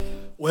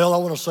Well, I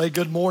want to say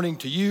good morning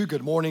to you.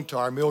 Good morning to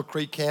our Mill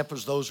Creek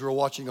campus, those who are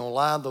watching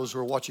online, those who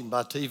are watching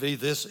by TV.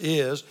 This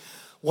is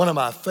one of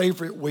my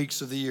favorite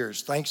weeks of the year,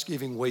 it's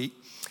Thanksgiving week.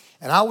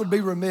 And I would be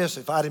remiss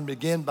if I didn't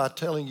begin by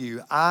telling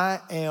you, I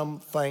am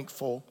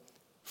thankful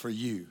for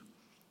you.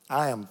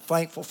 I am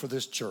thankful for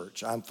this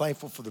church. I'm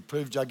thankful for the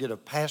privilege I get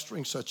of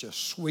pastoring such a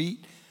sweet,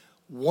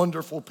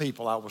 wonderful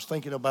people. I was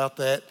thinking about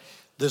that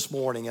this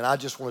morning, and I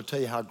just want to tell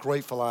you how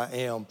grateful I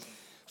am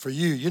for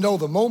you. You know,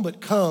 the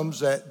moment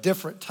comes at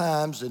different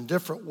times in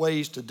different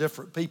ways to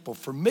different people.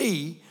 For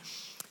me,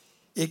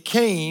 it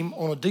came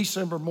on a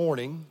December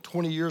morning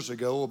 20 years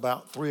ago,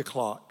 about 3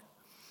 o'clock,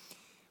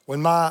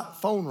 when my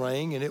phone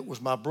rang, and it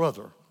was my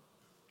brother,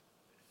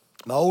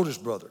 my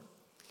oldest brother.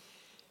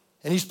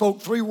 And he spoke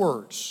 3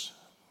 words: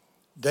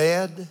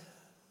 Dad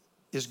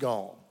is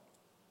gone.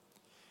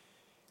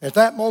 At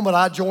that moment,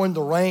 I joined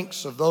the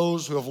ranks of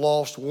those who have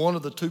lost one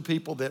of the 2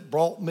 people that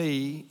brought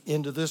me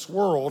into this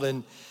world.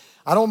 And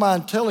I don't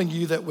mind telling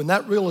you that when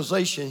that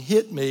realization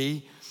hit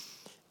me,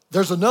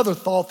 there's another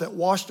thought that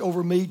washed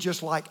over me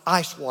just like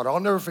ice water. I'll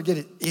never forget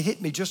it. It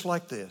hit me just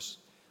like this.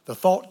 The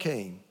thought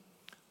came,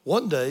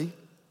 one day,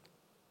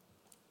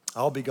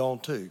 I'll be gone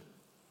too.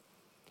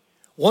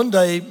 One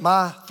day,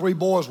 my 3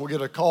 boys will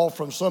get a call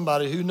from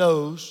somebody who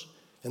knows,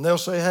 and they'll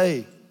say,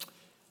 hey,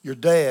 your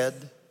dad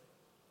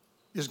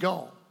is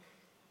gone.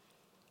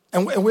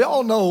 And we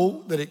all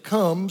know that it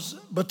comes,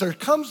 but there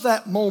comes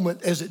that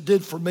moment, as it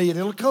did for me, and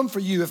it'll come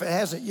for you. If it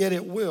hasn't yet,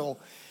 it will,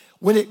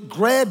 when it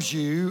grabs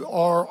you,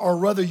 or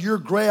rather you're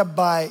grabbed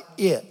by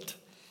it.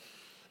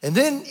 And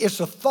then it's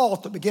a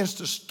thought that begins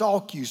to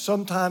stalk you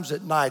sometimes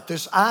at night,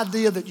 this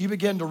idea that you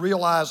begin to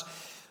realize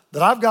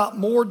that I've got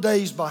more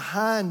days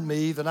behind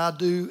me than I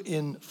do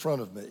in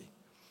front of me.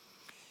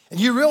 And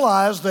you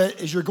realize that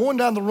as you're going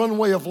down the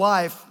runway of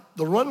life,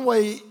 the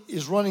runway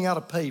is running out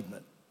of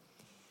pavement.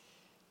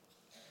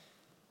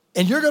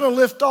 And you're going to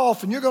lift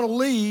off and you're going to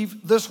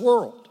leave this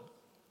world.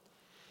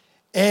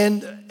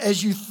 And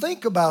as you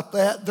think about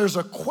that, there's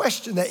a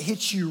question that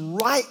hits you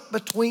right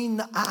between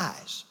the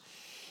eyes.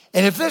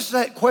 And if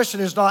that question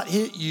has not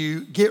hit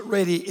you, get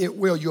ready, it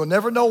will. You'll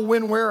never know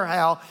when, where, or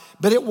how,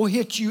 but it will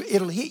hit you.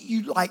 It'll hit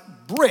you like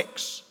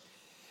bricks.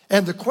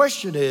 And the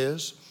question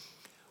is,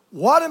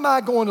 what am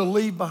I going to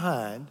leave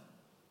behind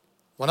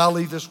when I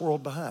leave this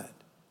world behind?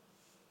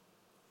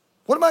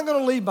 What am I going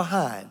to leave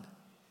behind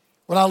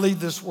when I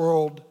leave this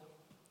world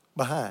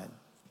behind?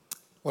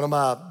 One of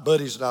my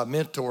buddies that I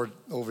mentored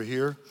over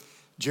here,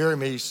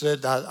 Jeremy,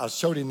 said, I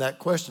showed him that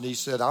question. He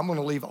said, I'm going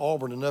to leave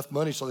Auburn enough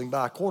money so they can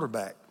buy a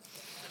quarterback.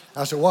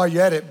 I said, while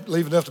you're at it,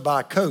 leave enough to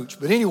buy a coach.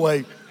 But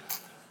anyway,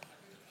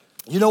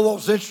 you know what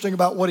was interesting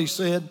about what he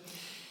said?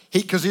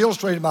 Because he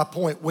illustrated my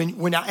point.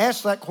 When I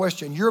asked that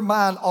question, your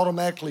mind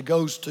automatically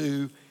goes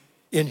to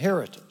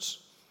inheritance.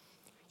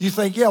 You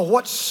think, yeah,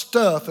 what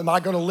stuff am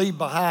I going to leave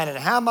behind, and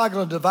how am I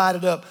going to divide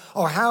it up,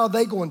 or how are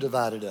they going to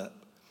divide it up?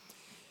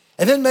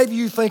 And then maybe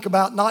you think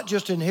about not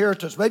just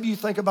inheritance, maybe you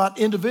think about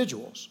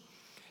individuals.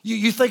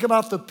 You think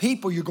about the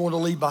people you're going to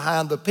leave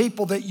behind, the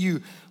people that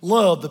you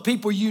love, the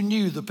people you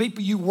knew, the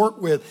people you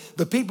worked with,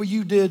 the people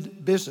you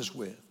did business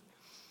with.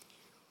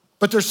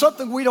 But there's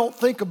something we don't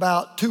think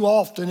about too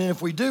often, and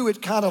if we do,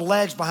 it kind of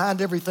lags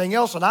behind everything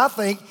else. And I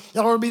think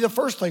that ought to be the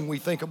first thing we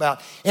think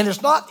about. And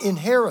it's not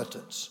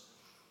inheritance.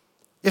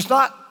 It's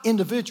not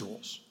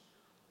individuals.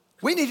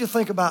 We need to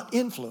think about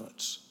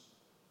influence.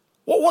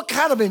 Well, what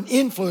kind of an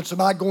influence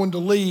am I going to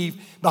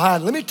leave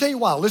behind? Let me tell you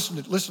why.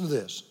 Listen to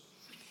this.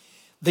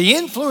 The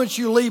influence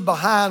you leave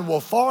behind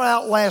will far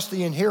outlast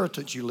the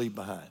inheritance you leave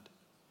behind.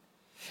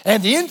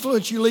 And the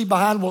influence you leave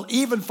behind will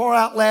even far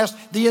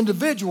outlast the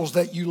individuals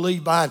that you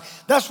leave behind.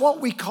 That's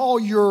what we call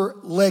your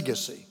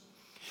legacy.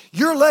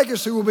 Your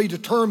legacy will be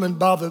determined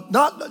by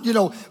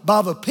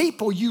by the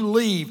people you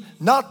leave,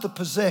 not the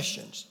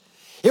possessions.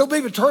 It'll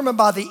be determined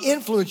by the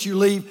influence you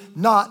leave,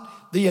 not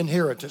the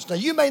inheritance. Now,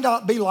 you may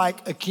not be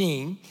like a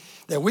king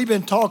that we've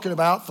been talking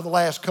about for the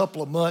last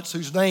couple of months,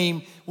 whose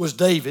name was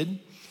David.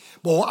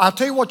 Well, I'll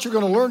tell you what you're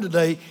going to learn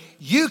today.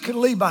 You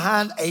can leave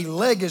behind a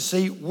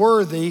legacy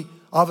worthy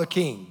of a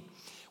king.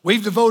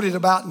 We've devoted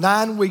about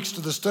 9 weeks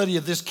to the study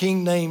of this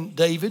king named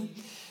David.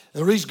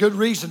 There is good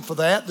reason for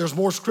that. There's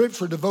more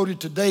scripture devoted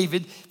to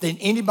David than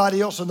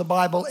anybody else in the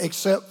Bible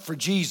except for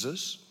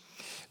Jesus.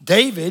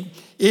 David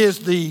is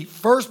the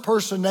first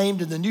person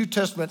named in the New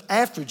Testament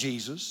after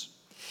Jesus,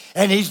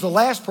 and he's the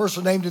last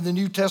person named in the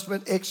New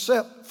Testament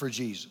except for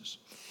Jesus.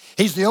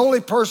 He's the only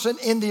person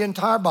in the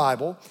entire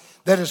Bible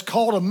that is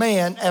called a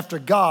man after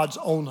God's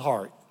own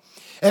heart.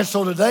 And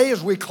so today,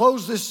 as we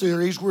close this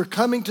series, we're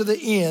coming to the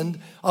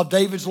end of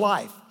David's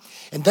life.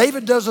 And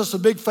David does us a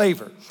big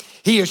favor.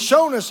 He has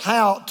shown us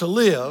how to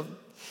live.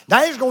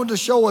 Now he's going to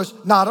show us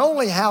not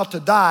only how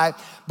to die,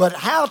 but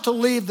how to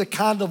leave the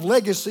kind of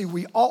legacy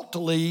we ought to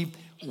leave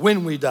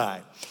when we die.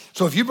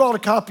 So if you brought a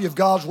copy of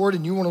God's Word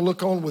and you want to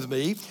look on with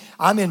me,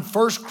 I'm in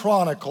 1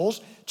 Chronicles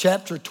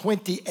chapter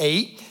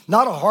 28.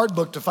 Not a hard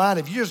book to find.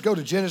 If you just go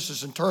to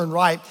Genesis and turn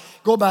right,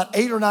 go about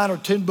 8 or 9 or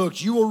 10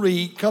 books, you will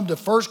read, come to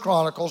 1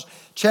 Chronicles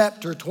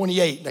chapter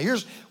 28. Now I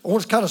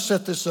want to kind of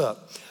set this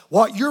up.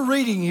 What you're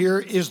reading here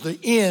is the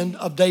end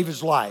of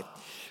David's life.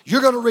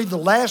 You're going to read the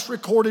last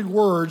recorded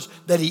words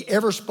that he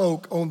ever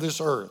spoke on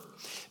this earth.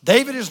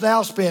 David has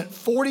now spent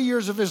 40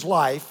 years of his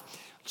life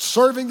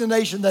serving the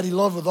nation that he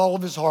loved with all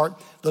of his heart,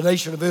 the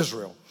nation of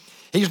Israel.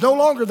 He's no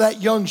longer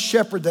that young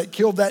shepherd that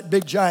killed that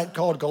big giant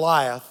called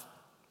Goliath.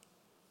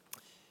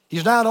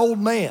 He's now an old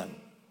man.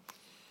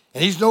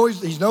 And he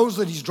knows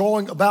that he's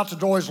about to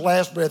draw his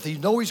last breath. He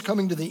knows he's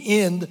coming to the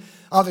end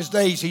of his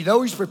days. He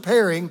knows he's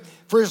preparing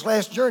for his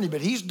last journey,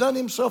 but he's done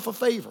himself a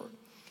favor.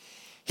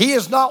 He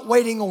is not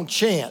waiting on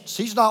chance.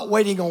 He's not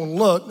waiting on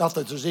luck. Not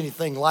that there's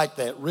anything like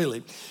that,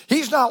 really.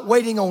 He's not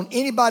waiting on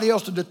anybody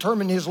else to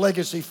determine his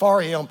legacy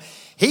for him.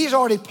 He's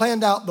already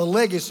planned out the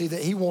legacy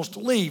that he wants to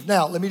leave.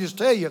 Now, let me just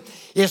tell you,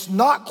 it's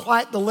not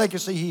quite the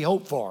legacy he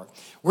hoped for.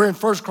 We're in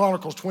 1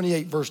 Chronicles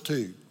 28, verse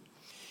 2.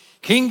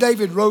 King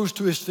David rose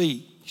to his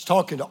feet. He's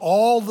talking to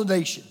all the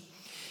nation.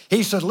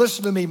 He said,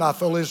 listen to me, my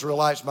fellow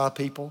Israelites, my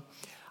people.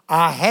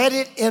 I had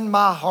it in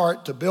my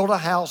heart to build a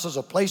house as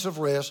a place of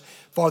rest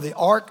for the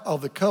ark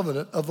of the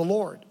covenant of the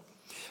Lord,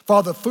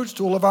 for the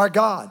footstool of our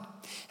God.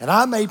 And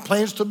I made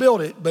plans to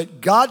build it, but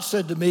God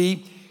said to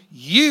me,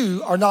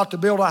 you are not to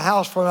build a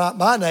house for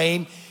my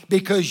name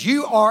because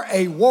you are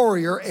a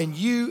warrior and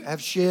you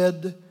have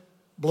shed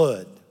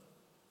blood.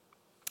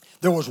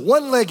 There was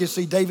one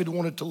legacy David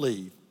wanted to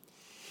leave.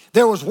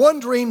 There was one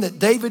dream that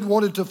David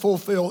wanted to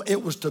fulfill.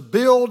 It was to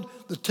build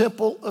the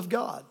temple of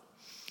God.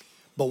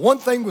 But one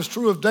thing was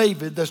true of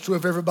David, that's true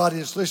of everybody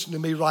that's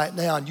listening to me right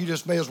now, and you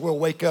just may as well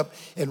wake up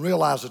and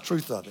realize the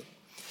truth of it.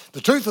 The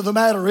truth of the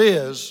matter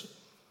is,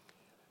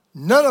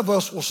 none of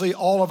us will see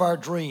all of our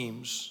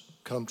dreams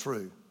come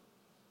true.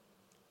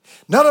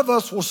 None of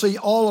us will see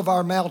all of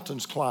our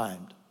mountains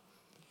climbed.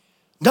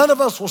 None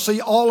of us will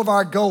see all of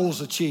our goals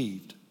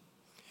achieved.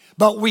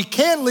 But we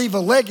can leave a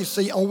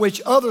legacy on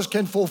which others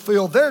can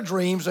fulfill their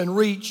dreams and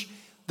reach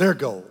their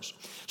goals.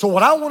 So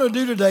what I want to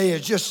do today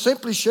is just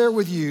simply share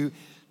with you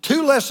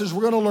 2 lessons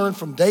we're going to learn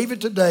from David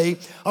today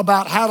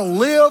about how to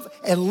live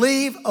and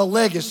leave a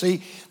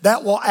legacy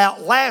that will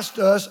outlast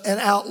us and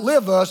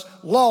outlive us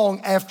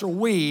long after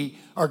we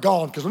are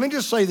gone. Because let me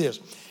just say this.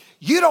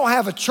 You don't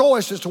have a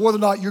choice as to whether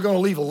or not you're going to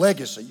leave a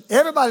legacy.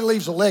 Everybody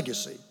leaves a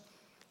legacy.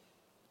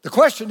 The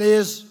question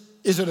is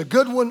it a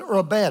good one or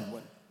a bad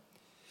one?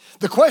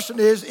 The question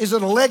is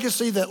it a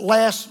legacy that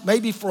lasts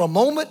maybe for a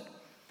moment?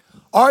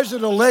 Or is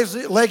it a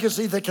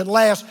legacy that can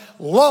last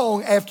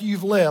long after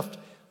you've left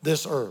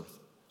this earth?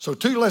 So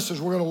 2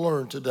 lessons we're going to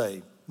learn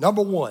today.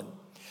 Number 1,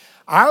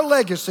 our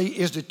legacy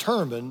is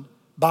determined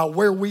by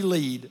where we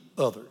lead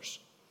others.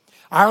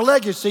 Our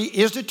legacy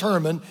is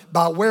determined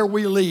by where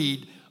we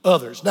lead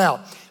others.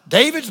 Now,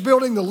 David's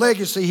building the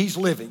legacy he's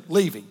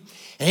leaving.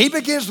 And he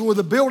begins with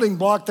a building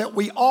block that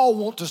we all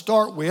want to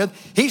start with.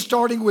 He's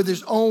starting with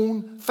his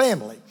own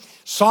family.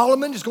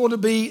 Solomon is going to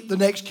be the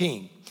next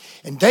king.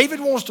 And David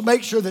wants to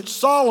make sure that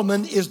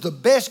Solomon is the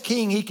best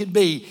king he can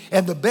be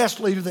and the best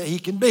leader that he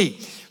can be.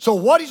 So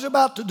what he's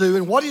about to do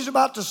and what he's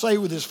about to say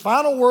with his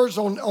final words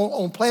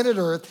on planet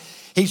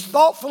Earth, he's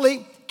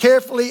thoughtfully,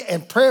 carefully,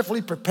 and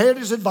prayerfully prepared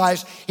his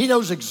advice. He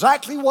knows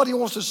exactly what he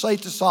wants to say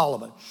to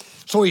Solomon.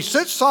 So he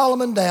sits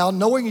Solomon down,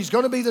 knowing he's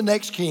going to be the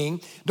next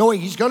king, knowing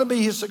he's going to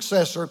be his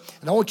successor.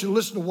 And I want you to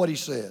listen to what he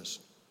says.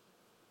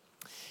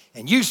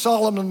 And you,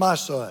 Solomon, my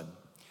son,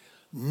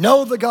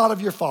 know the God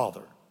of your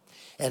father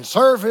and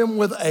serve him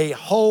with a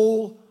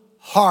whole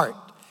heart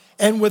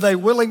and with a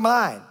willing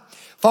mind.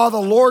 For the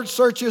Lord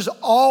searches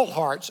all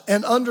hearts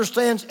and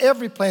understands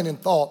every plan and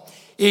thought.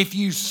 If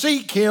you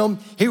seek him,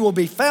 he will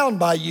be found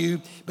by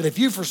you. But if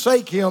you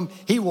forsake him,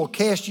 he will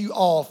cast you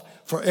off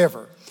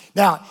forever.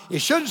 Now, it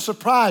shouldn't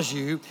surprise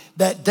you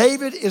that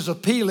David is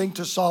appealing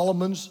to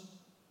Solomon's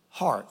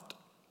heart.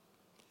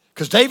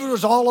 Because David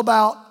was all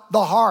about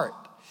the heart.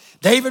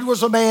 David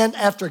was a man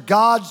after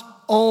God's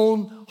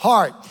own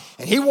heart.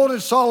 And he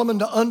wanted Solomon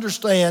to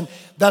understand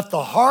that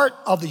the heart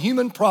of the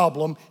human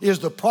problem is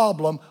the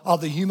problem of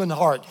the human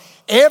heart.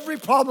 Every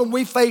problem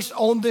we face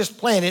on this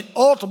planet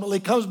ultimately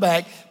comes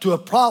back to a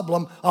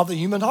problem of the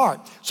human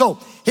heart. So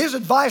his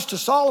advice to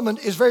Solomon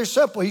is very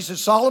simple. He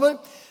says, Solomon,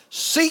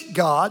 seek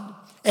God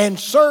and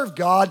serve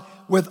God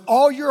with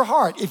all your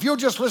heart. If you'll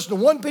just listen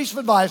to one piece of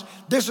advice,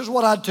 this is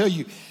what I'd tell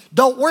you.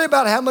 Don't worry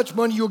about how much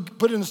money you'll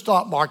put in the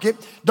stock market.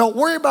 Don't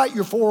worry about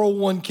your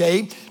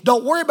 401k.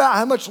 Don't worry about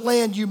how much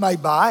land you may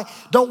buy.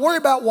 Don't worry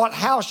about what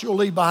house you'll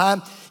leave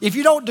behind. If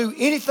you don't do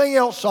anything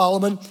else,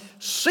 Solomon,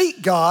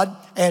 seek God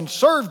and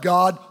serve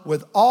God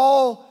with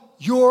all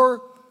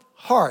your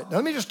heart. Now,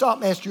 let me just stop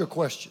and ask you a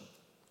question.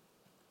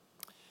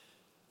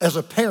 As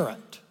a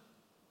parent,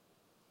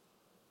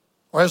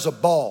 or as a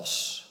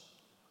boss,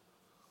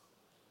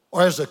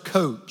 or as a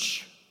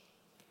coach,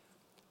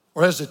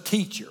 or as a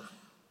teacher,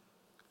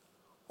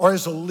 or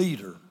as a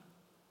leader,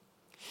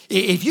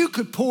 if you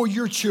could pull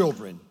your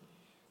children,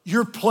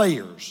 your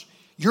players,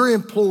 your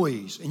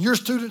employees, and your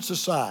students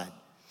aside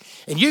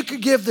and you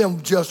could give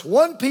them just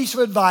one piece of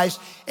advice,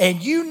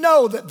 and you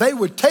know that they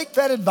would take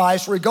that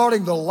advice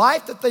regarding the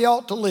life that they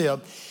ought to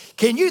live,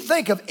 can you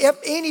think of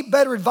any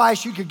better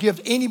advice you could give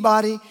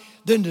anybody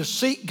than to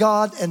seek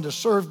God and to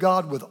serve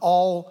God with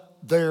all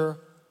their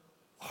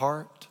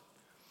heart?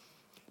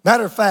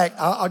 Matter of fact,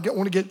 I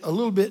want to get a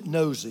little bit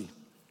nosy.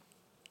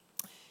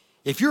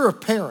 If you're a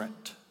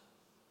parent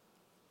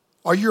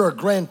or you're a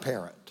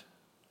grandparent,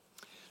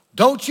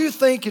 don't you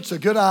think it's a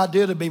good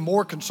idea to be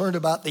more concerned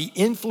about the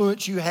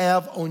influence you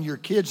have on your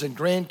kids and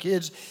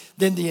grandkids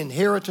than the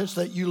inheritance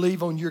that you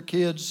leave on your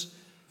kids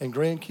and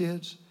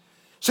grandkids?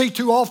 See,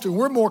 too often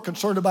we're more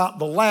concerned about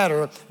the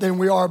latter than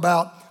we are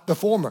about the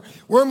former.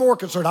 We're more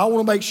concerned, I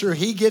want to make sure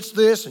he gets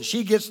this and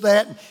she gets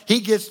that and he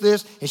gets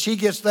this and she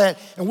gets that.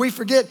 And we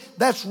forget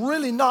that's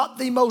really not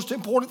the most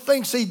important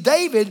thing. See,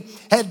 David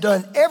had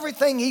done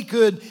everything he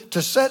could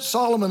to set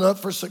Solomon up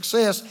for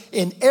success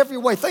in every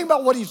way. Think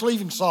about what he's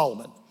leaving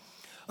Solomon.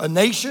 A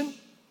nation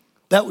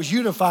that was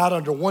unified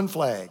under one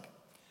flag.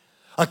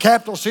 A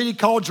capital city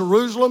called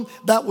Jerusalem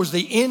that was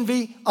the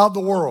envy of the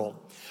world.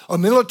 A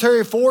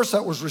military force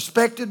that was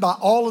respected by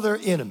all of their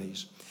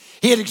enemies.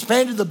 He had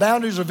expanded the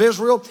boundaries of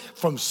Israel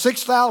from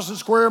 6,000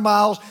 square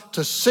miles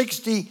to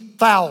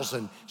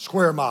 60,000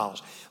 square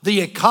miles.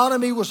 The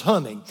economy was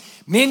humming.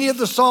 Many of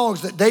the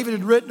songs that David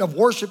had written of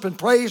worship and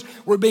praise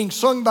were being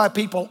sung by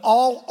people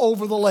all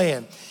over the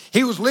land.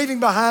 He was leaving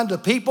behind a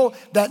people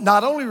that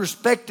not only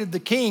respected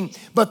the king,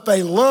 but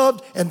they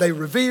loved and they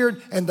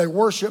revered and they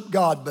worshiped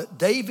God. But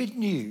David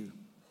knew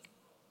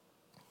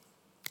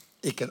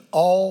it could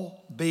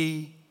all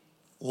be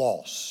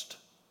lost.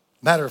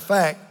 Matter of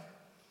fact,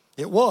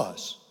 it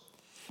was.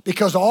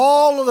 Because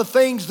all of the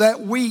things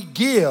that we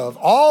give,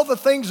 all the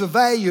things of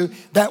value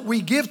that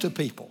we give to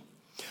people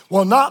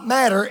will not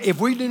matter if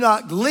we do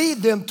not lead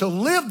them to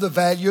live the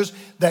values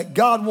that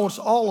God wants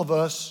all of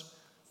us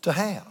to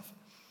have.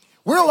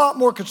 We're a lot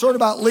more concerned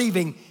about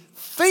leaving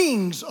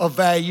things of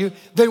value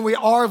than we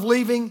are of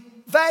leaving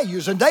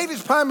values. And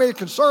David's primary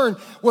concern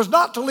was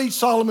not to lead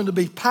Solomon to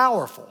be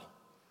powerful.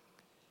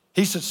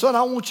 He said, son,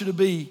 I want you to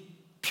be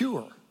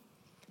pure.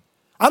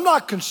 I'm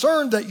not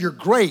concerned that you're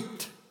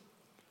great.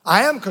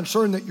 I am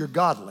concerned that you're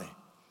godly.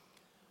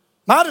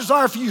 My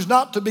desire for you is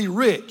not to be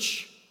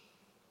rich.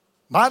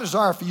 My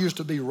desire for you is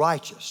to be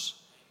righteous.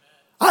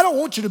 I don't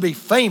want you to be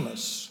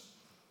famous.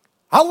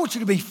 I want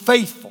you to be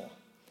faithful.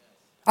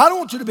 I don't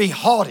want you to be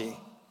haughty.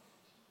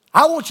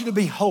 I want you to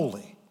be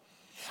holy.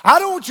 I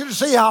don't want you to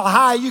see how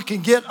high you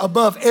can get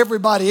above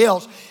everybody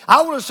else.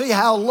 I want to see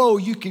how low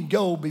you can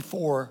go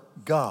before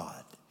God.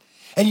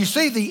 And you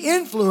see, the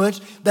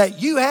influence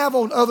that you have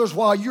on others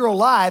while you're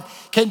alive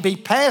can be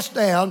passed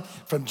down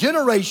from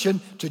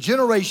generation to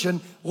generation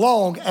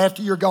long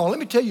after you're gone. Let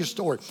me tell you a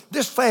story.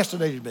 This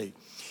fascinated me.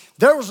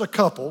 There was a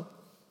couple,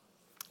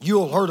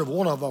 you'll have heard of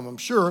one of them, I'm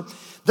sure.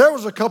 There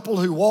was a couple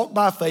who walked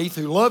by faith,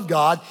 who loved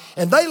God,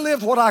 and they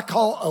lived what I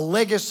call a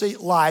legacy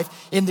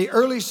life in the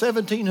early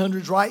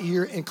 1700s right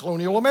here in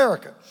colonial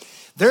America.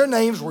 Their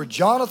names were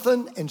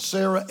Jonathan and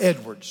Sarah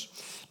Edwards.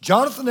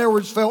 Jonathan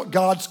Edwards felt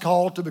God's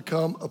call to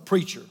become a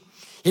preacher.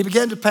 He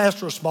began to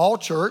pastor a small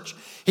church.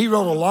 He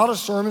wrote a lot of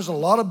sermons and a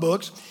lot of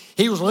books.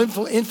 He was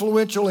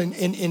influential in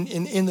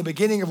the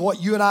beginning of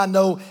what you and I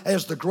know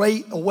as the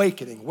Great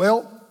Awakening.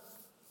 Well,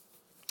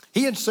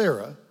 he and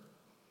Sarah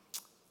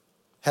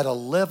had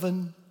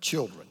 11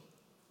 children.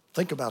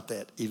 Think about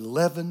that,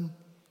 11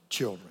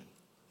 children.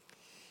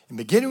 And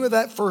beginning with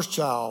that first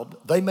child,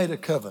 they made a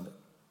covenant.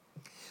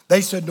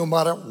 They said, no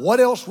matter what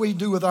else we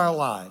do with our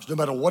lives, no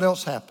matter what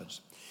else happens,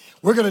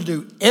 we're going to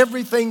do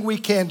everything we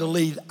can to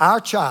lead our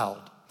child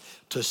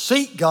to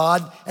seek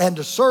God and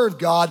to serve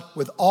God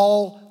with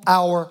all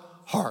our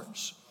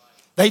hearts.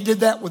 They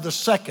did that with the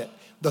second,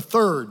 the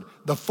third,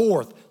 the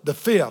fourth, the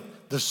fifth,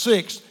 the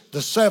sixth,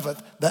 the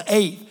seventh, the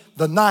eighth,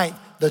 the ninth,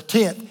 the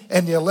 10th,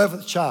 and the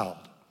 11th child.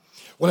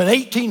 Well, in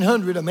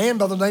 1800, a man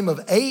by the name of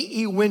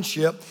A.E.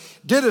 Winship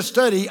did a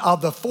study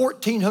of the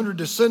 1,400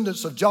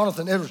 descendants of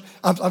Jonathan Edwards.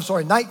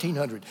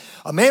 1900.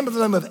 A man by the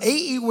name of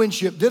A.E.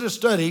 Winship did a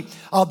study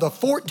of the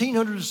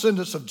 1,400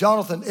 descendants of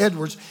Jonathan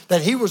Edwards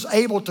that he was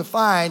able to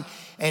find,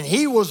 and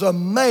he was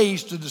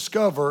amazed to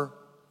discover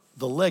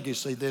the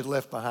legacy they had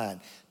left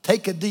behind.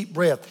 Take a deep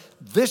breath.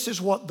 This is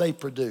what they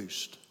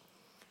produced.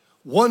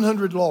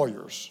 100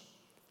 lawyers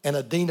and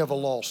a dean of a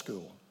law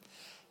school.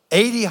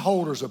 80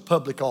 holders of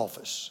public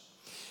office,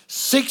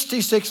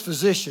 66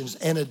 physicians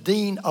and a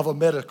dean of a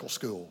medical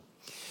school,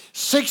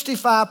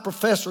 65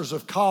 professors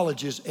of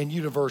colleges and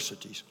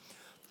universities,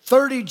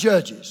 30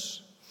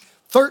 judges,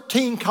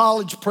 13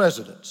 college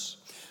presidents,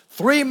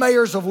 3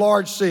 mayors of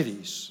large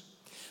cities,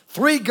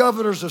 3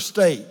 governors of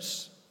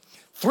states,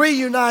 3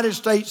 United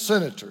States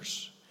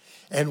senators,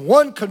 and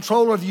 1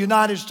 controller of the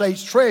United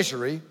States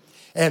Treasury,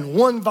 and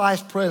 1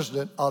 vice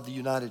president of the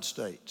United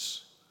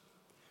States.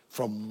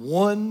 From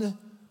one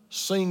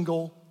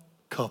single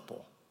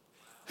couple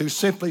who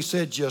simply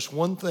said just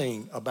one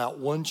thing about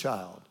one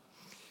child.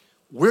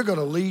 We're going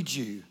to lead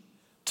you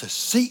to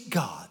seek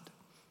God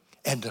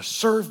and to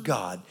serve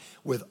God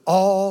with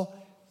all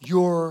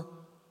your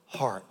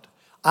heart.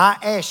 I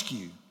ask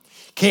you,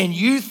 can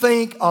you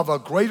think of a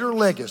greater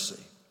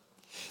legacy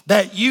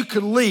that you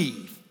could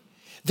leave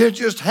than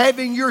just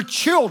having your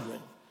children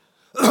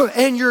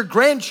and your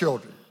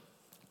grandchildren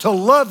to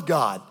love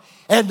God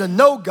and to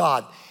know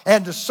God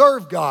and to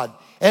serve God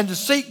and to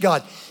seek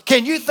God?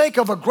 Can you think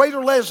of a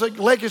greater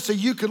legacy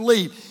you could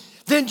leave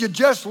than to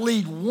just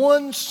lead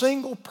one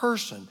single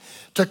person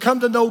to come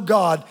to know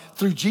God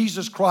through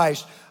Jesus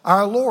Christ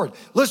our Lord?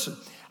 Listen,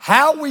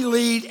 how we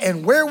lead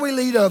and where we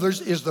lead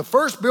others is the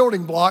first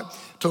building block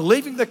to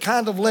leaving the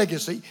kind of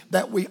legacy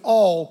that we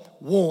all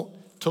want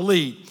to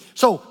lead.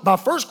 So my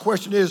first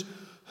question is,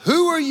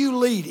 who are you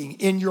leading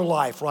in your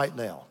life right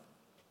now?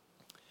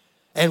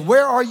 And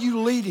where are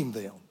you leading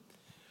them?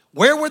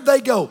 Where would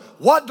they go?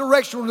 What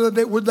direction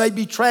would they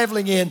be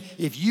traveling in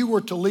if you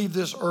were to leave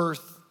this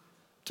earth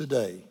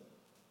today?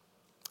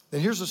 Then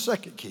here's the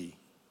second key.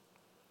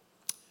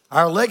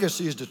 Our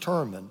legacy is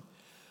determined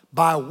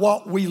by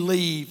what we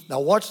leave, now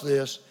watch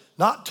this,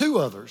 not to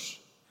others,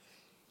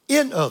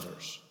 in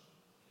others.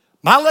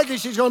 My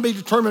legacy is going to be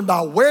determined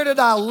by where did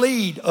I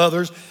lead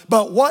others,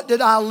 but what did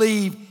I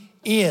leave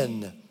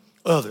in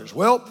others?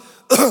 Well,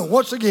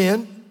 once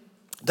again,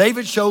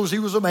 David shows he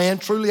was a man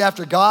truly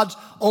after God's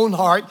own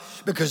heart,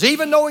 because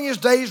even knowing his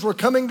days were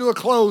coming to a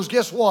close,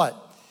 guess what?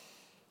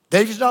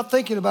 David's not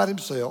thinking about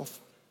himself.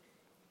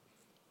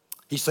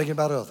 He's thinking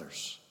about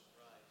others.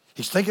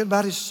 He's thinking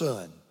about his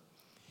son.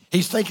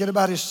 He's thinking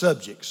about his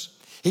subjects.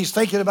 He's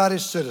thinking about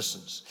his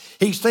citizens.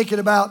 He's thinking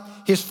about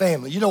his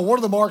family. You know, one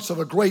of the marks of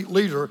a great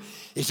leader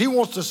is he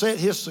wants to set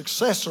his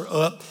successor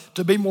up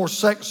to be more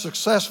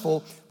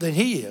successful than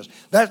he is.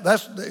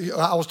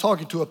 I was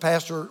talking to a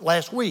pastor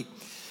last week.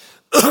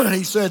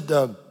 He said,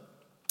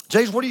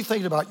 James, what are you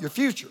thinking about your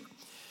future?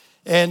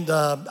 And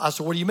I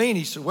said, what do you mean?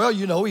 He said, well,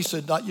 he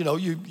said,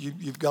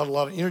 you've got a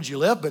lot of energy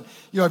left, but,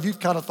 have you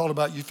kind of thought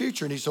about your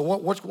future? And he said,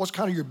 what's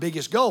kind of your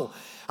biggest goal?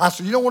 I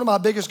said, one of my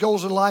biggest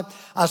goals in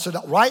life, I said,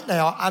 right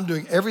now, I'm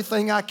doing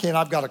everything I can.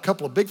 I've got a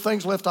couple of big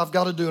things left I've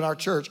got to do in our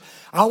church.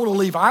 I want to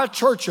leave our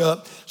church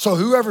up so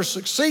whoever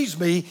succeeds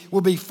me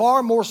will be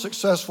far more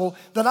successful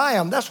than I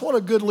am. That's what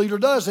a good leader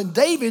does. And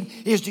David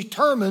is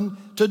determined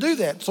to do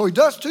that. So he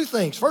does two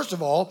things. First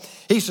of all,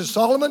 he says,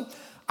 Solomon,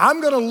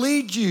 I'm going to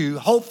lead you,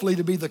 hopefully,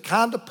 to be the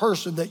kind of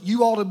person that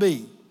you ought to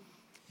be.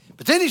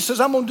 But then he says,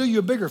 I'm going to do you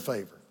a bigger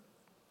favor.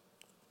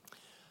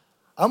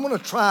 I'm going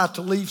to try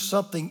to leave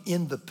something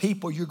in the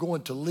people you're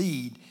going to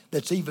lead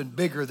that's even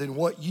bigger than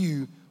what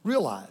you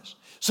realize.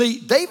 See,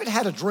 David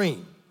had a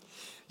dream.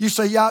 You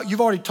say, yeah, you've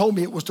already told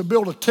me it was to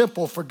build a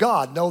temple for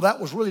God. No, that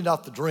was really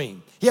not the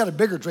dream. He had a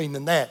bigger dream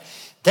than that.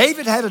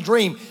 David had a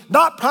dream,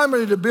 not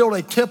primarily to build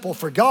a temple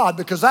for God,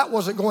 because that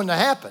wasn't going to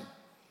happen.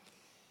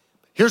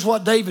 Here's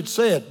what David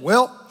said.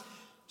 Well,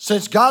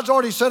 since God's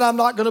already said I'm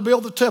not going to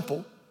build the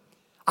temple,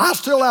 I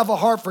still have a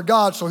heart for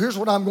God, so here's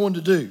what I'm going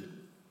to do.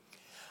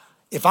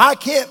 If I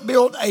can't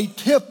build a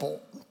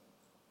temple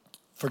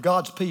for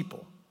God's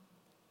people,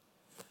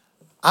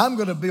 I'm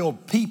going to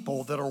build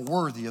people that are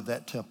worthy of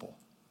that temple.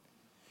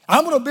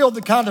 I'm going to build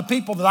the kind of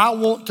people that I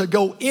want to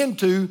go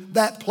into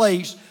that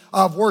place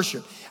of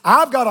worship.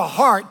 I've got a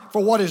heart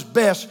for what is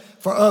best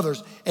for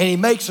others. And he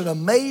makes an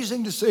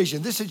amazing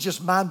decision. This is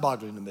just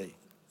mind-boggling to me.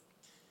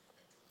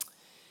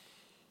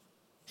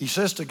 He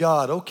says to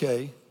God,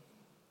 okay,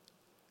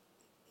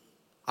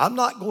 I'm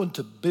not going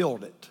to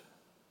build it,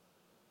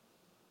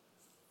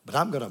 but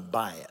I'm going to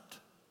buy it.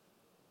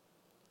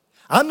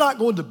 I'm not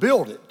going to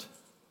build it,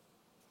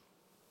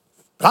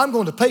 but I'm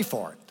going to pay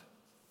for it.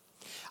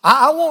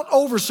 I won't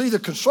oversee the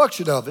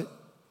construction of it,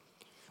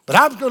 but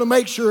I'm going to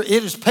make sure it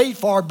is paid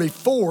for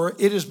before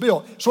it is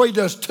built. So he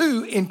does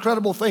two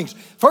incredible things.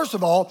 First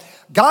of all,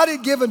 God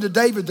had given to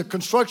David the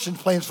construction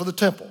plans for the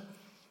temple.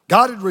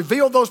 God had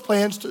revealed those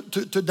plans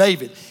to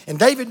David. And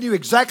David knew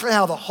exactly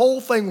how the whole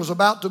thing was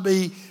about to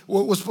be,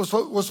 was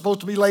supposed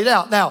to be laid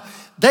out. Now,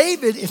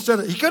 David, he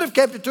could have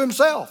kept it to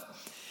himself.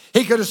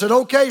 He could have said,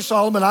 okay,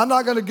 Solomon, I'm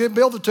not going to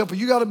build the temple.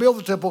 You got to build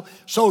the temple.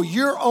 So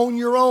you're on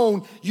your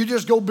own. You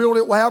just go build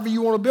it however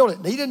you want to build it.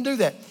 And he didn't do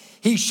that.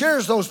 He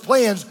shares those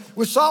plans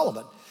with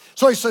Solomon.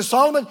 So he says,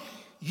 Solomon,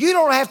 you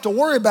don't have to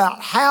worry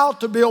about how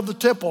to build the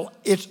temple.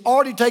 It's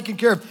already taken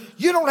care of.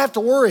 You don't have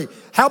to worry.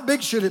 How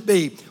big should it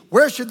be?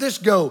 Where should this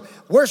go?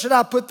 Where should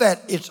I put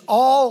that? It's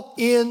all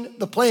in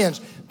the plans.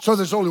 So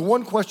there's only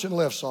one question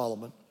left,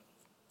 Solomon.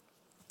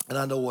 And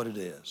I know what it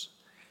is.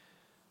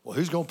 Well,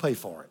 who's going to pay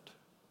for it?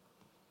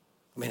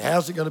 I mean,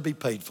 how's it going to be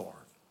paid for?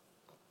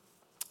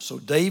 So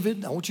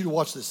David, I want you to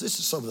watch this. This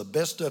is some of the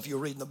best stuff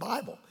you'll read in the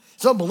Bible.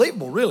 It's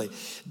unbelievable, really.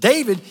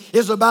 David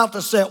is about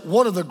to set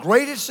one of the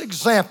greatest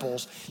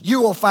examples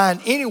you will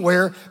find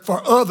anywhere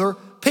for other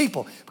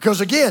people.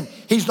 Because again,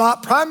 he's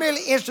not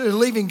primarily interested in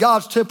leaving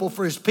God's temple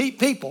for his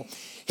people.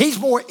 He's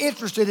more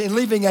interested in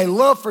leaving a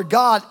love for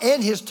God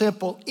and his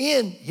temple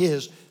in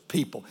his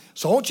people.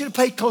 So I want you to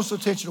pay close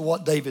attention to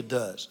what David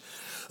does.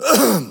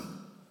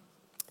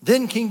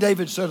 Then King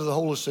David said to the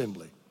whole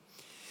assembly,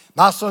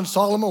 my son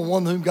Solomon,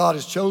 one whom God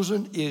has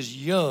chosen, is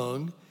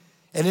young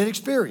and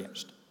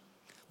inexperienced.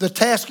 The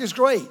task is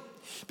great,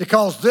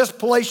 because this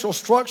palatial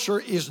structure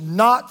is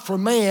not for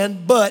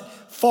man, but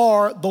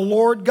for the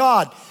Lord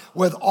God.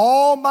 With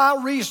all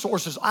my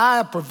resources I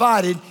have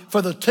provided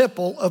for the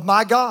temple of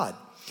my God.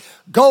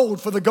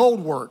 Gold for the gold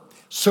work,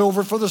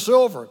 silver for the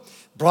silver,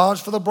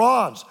 bronze for the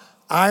bronze,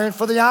 iron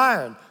for the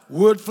iron,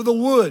 wood for the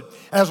wood,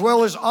 as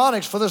well as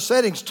onyx for the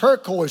settings,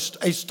 turquoise,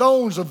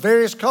 stones of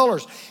various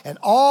colors, and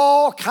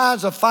all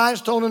kinds of fine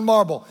stone and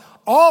marble.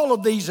 All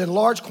of these in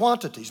large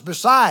quantities.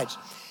 Besides,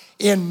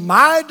 in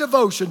my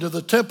devotion to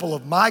the temple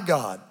of my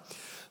God,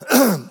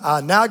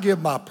 I now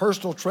give my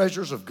personal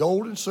treasures of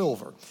gold and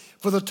silver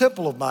for the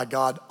temple of my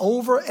God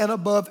over and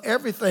above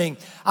everything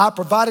I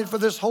provided for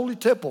this holy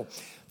temple.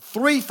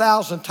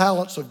 3,000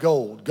 talents of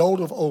gold, gold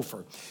of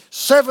Ophir,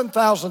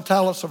 7,000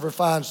 talents of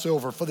refined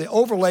silver for the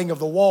overlaying of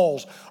the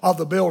walls of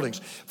the buildings,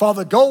 for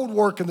the gold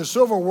work and the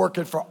silver work,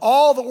 and for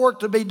all the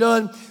work to be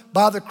done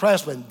by the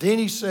craftsmen. Then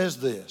he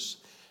says this.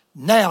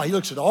 Now, he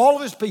looks at all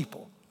of his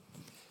people.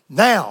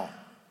 Now,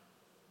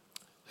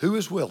 who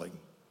is willing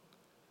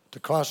to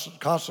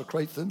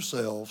consecrate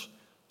themselves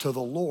to the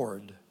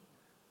Lord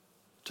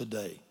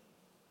today?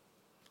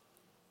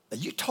 Now,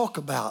 you talk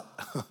about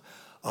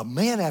a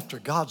man after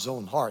God's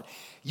own heart.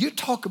 You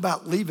talk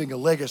about leaving a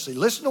legacy.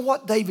 Listen to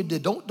what David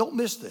did. Don't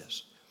miss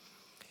this.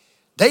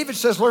 David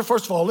says, Lord,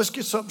 first of all, let's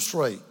get something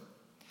straight.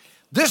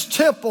 This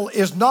temple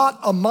is not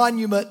a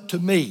monument to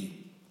me.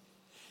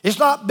 It's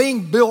not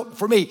being built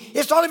for me.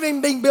 It's not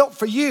even being built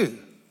for you.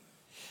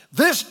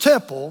 This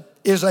temple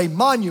is a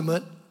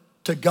monument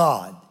to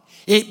God.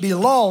 It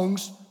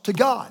belongs to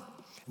God.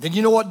 Then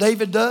you know what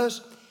David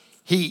does?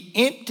 He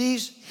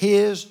empties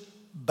his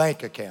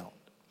bank account.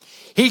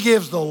 He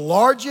gives the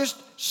largest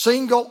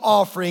single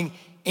offering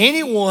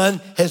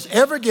anyone has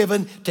ever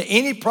given to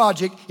any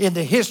project in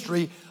the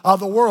history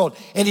of the world.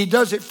 And he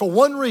does it for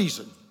one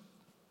reason.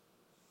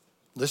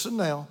 Listen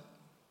now.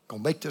 I'm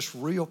going to make this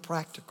real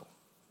practical.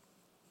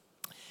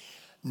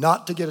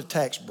 Not to get a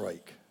tax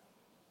break.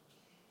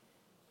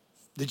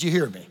 Did you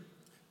hear me?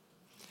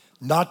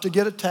 Not to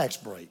get a tax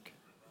break.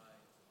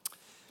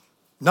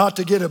 Not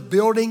to get a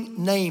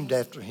building named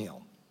after him.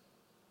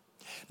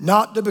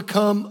 Not to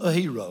become a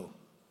hero.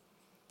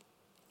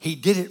 He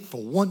did it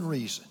for one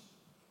reason.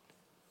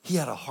 He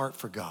had a heart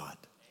for God.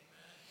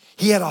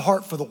 He had a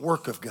heart for the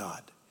work of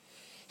God.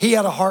 He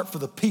had a heart for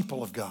the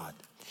people of God.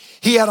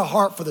 He had a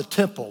heart for the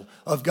temple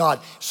of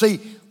God. See,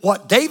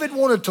 what David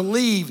wanted to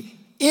leave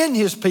in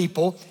his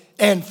people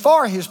and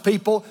for his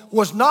people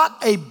was not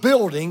a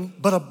building,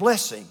 but a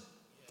blessing.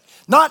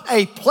 Not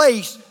a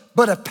place,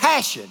 but a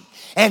passion.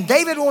 And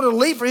David wanted to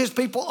leave for his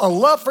people a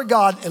love for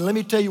God. And let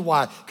me tell you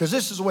why. Because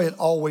this is the way it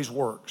always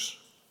works.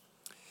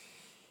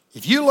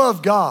 If you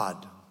love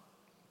God,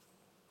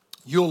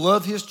 you'll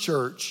love his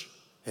church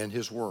and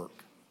his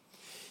work.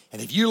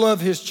 And if you love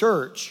his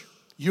church,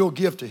 you'll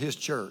give to his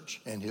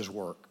church and his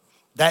work.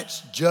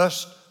 That's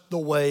just the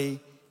way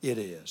it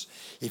is.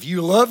 If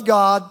you love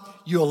God,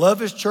 you'll love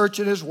his church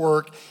and his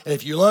work. And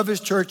if you love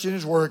his church and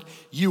his work,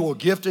 you will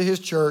give to his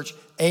church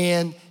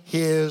and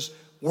his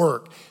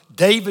work.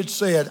 David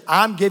said,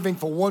 I'm giving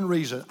for one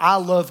reason. I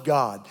love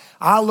God.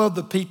 I love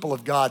the people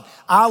of God.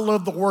 I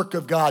love the work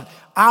of God.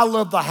 I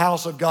love the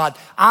house of God.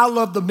 I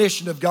love the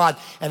mission of God.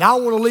 And I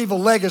want to leave a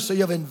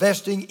legacy of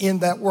investing in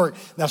that work.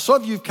 Now,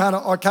 some of you kind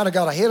of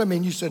got ahead of me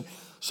and you said,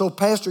 so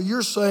Pastor,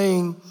 you're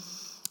saying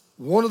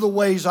one of the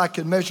ways I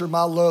can measure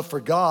my love for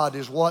God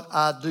is what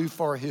I do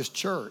for his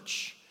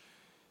church.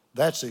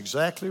 That's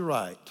exactly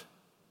right.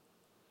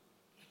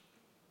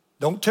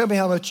 Don't tell me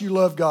how much you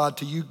love God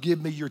till you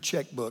give me your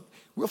checkbook.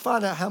 We'll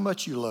find out how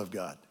much you love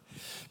God.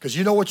 Because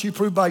you know what you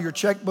prove by your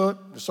checkbook?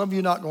 Some of you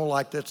are not going to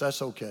like this.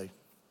 That's okay.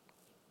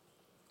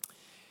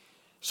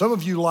 Some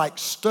of you like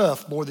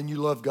stuff more than you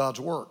love God's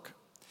work.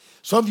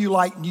 Some of you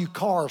like new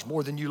cars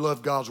more than you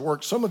love God's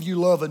work. Some of you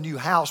love a new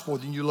house more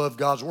than you love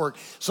God's work.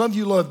 Some of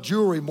you love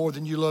jewelry more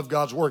than you love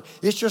God's work.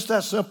 It's just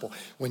that simple.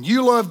 When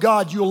you love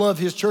God, you'll love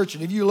his church.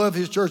 And if you love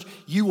his church,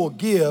 you will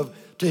give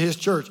to his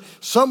church.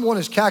 Someone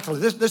has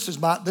calculated, this is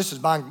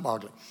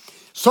mind-boggling.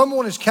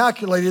 Someone has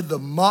calculated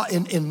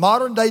in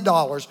modern day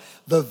dollars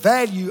the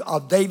value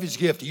of David's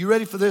gift. Are you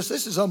ready for this?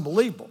 This is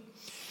unbelievable.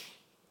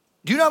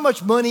 Do you know how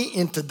much money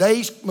in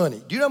today's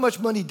money? Do you know how much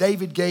money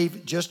David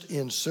gave just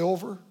in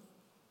silver?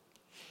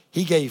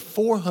 He gave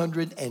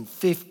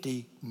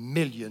 $450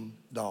 million.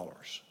 Do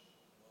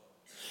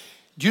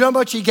you know how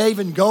much he gave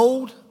in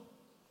gold?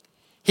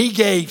 He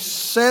gave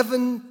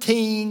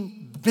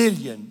 17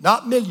 billion,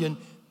 not million,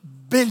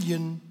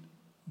 billion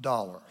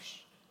dollars.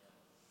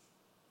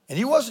 And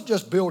he wasn't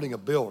just building a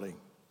building.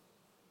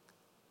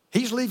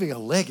 He's leaving a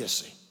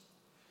legacy.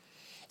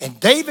 And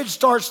David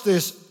starts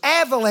this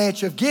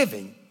avalanche of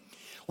giving,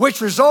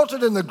 which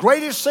resulted in the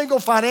greatest single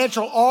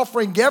financial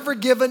offering ever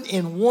given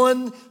in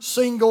one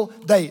single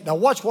day. Now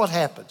watch what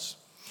happens.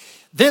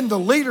 Then the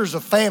leaders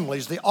of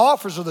families, the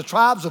officers of the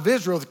tribes of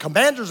Israel, the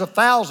commanders of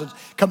thousands,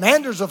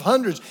 commanders of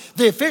hundreds,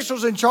 the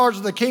officials in charge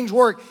of the king's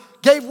work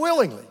gave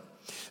willingly.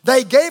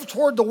 They gave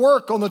toward the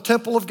work on the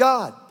temple of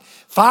God.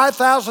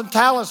 5,000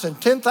 talents and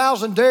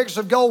 10,000 derricks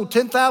of gold,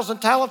 10,000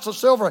 talents of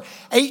silver,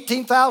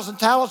 18,000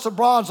 talents of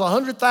bronze,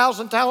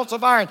 100,000 talents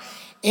of iron.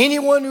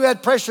 Anyone who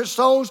had precious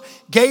stones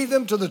gave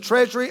them to the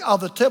treasury of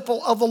the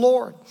temple of the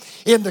Lord.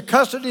 In the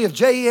custody of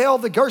Jehiel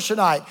the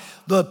Gershonite,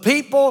 the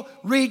people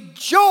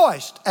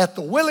rejoiced at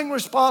the willing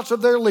response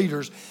of their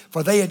leaders,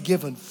 for they had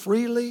given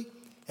freely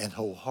and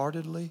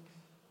wholeheartedly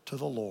to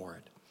the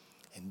Lord.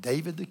 And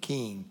David the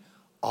king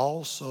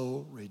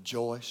also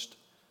rejoiced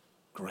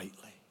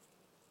greatly.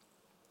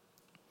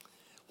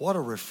 What a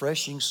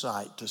refreshing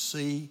sight to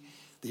see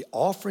the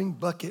offering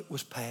bucket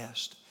was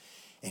passed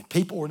and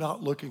people were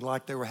not looking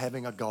like they were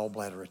having a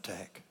gallbladder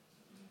attack.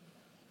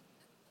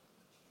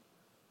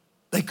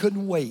 They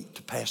couldn't wait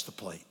to pass the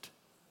plate.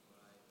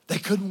 They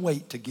couldn't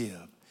wait to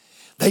give.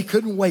 They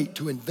couldn't wait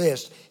to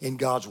invest in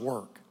God's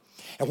work.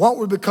 And what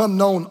would become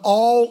known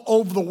all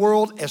over the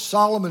world as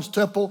Solomon's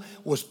temple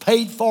was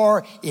paid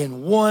for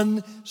in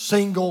one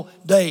single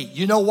day.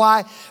 You know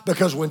why?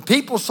 Because when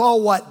people saw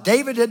what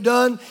David had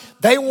done,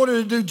 they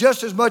wanted to do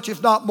just as much,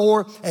 if not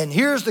more. And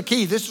here's the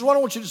key. This is what I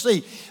want you to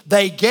see.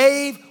 They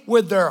gave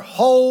with their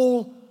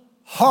whole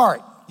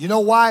heart. You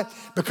know why?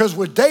 Because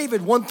with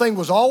David, one thing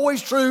was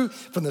always true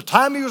from the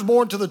time he was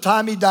born to the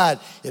time he died.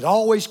 It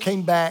always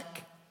came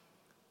back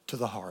to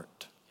the heart.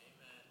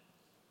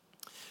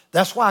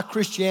 That's why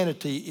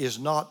Christianity is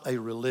not a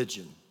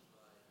religion.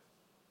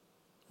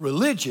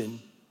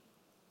 Religion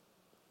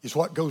is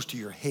what goes to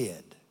your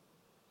head.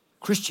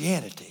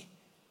 Christianity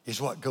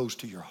is what goes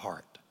to your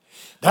heart.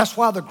 That's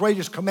why the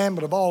greatest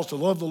commandment of all is to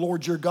love the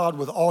Lord your God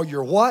with all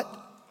your what?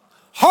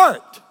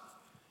 Heart.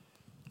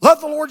 Love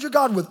the Lord your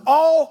God with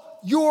all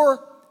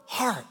your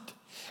heart.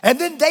 And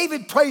then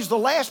David prays the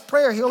last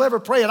prayer he'll ever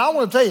pray. And I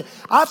want to tell you,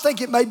 I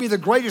think it may be the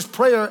greatest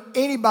prayer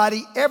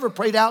anybody ever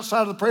prayed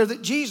outside of the prayer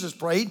that Jesus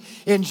prayed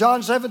in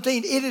John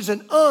 17. It is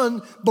an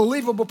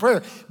unbelievable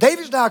prayer.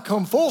 David's now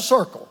come full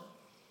circle.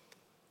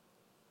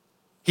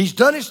 He's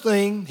done his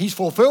thing. He's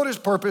fulfilled his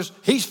purpose.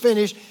 He's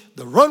finished.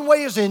 The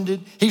runway is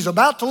ended. He's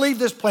about to leave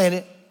this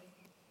planet.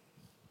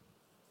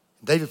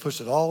 David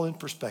puts it all in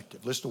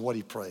perspective. Listen to what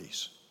he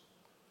prays.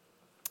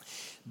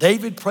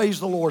 David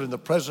praised the Lord in the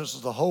presence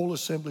of the whole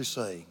assembly,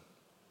 saying,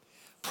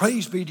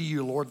 Praise be to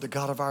you, Lord, the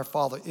God of our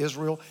father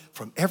Israel,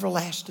 from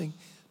everlasting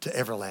to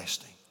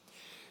everlasting.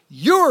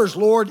 Yours,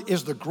 Lord,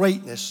 is the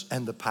greatness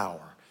and the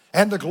power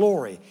and the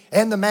glory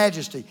and the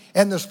majesty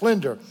and the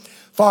splendor.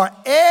 For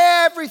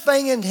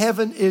everything in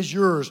heaven is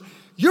yours.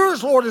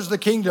 Yours, Lord, is the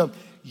kingdom.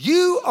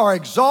 You are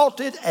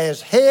exalted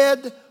as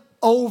head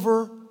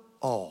over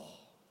all.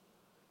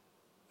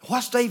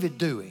 What's David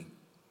doing?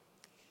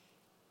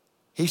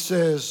 He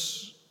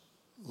says,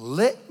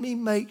 let me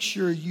make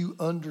sure you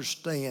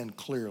understand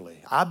clearly.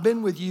 I've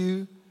been with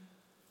you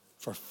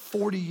for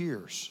 40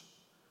 years.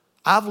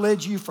 I've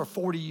led you for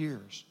 40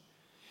 years.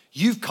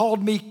 You've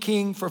called me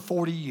king for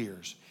 40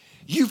 years.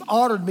 You've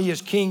honored me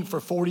as king for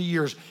 40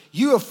 years.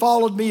 You have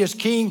followed me as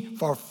king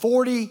for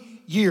 40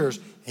 years.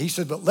 He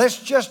said, but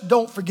let's just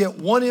don't forget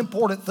one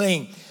important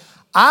thing.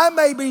 I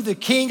may be the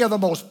king of the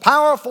most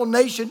powerful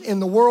nation in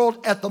the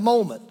world at the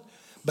moment,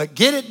 but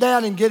get it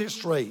down and get it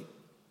straight.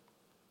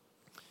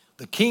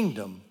 The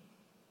kingdom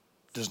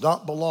does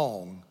not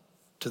belong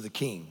to the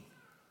king.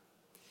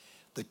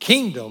 The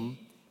kingdom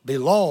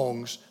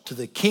belongs to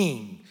the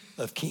King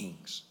of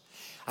Kings.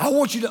 I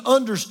want you to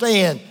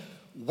understand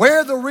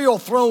where the real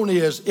throne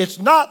is. It's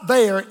not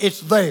there, it's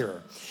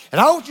there.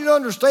 And I want you to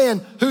understand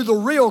who the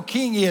real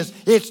king is.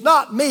 It's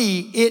not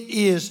me, it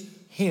is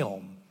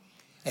him.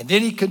 And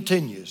then he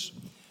continues,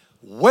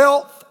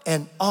 wealth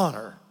and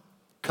honor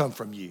come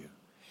from you.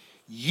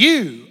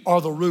 You are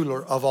the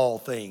ruler of all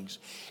things.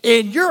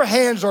 In your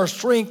hands are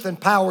strength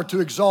and power to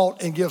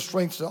exalt and give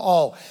strength to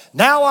all.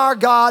 Now, our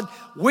God,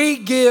 we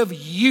give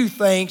you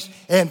thanks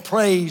and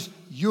praise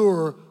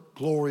your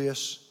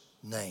glorious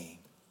name.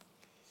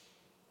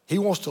 He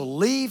wants to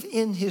leave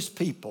in his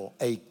people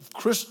a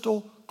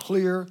crystal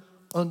clear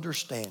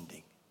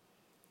understanding.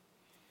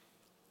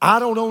 I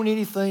don't own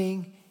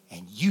anything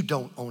and you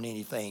don't own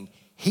anything.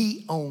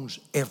 He owns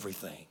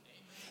everything.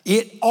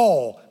 It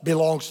all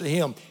belongs to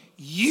him.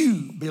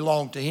 You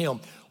belong to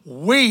him.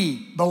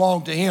 We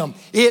belong to him.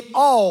 It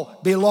all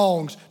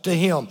belongs to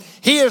him.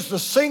 He is the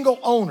single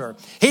owner.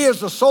 He is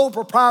the sole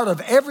proprietor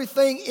of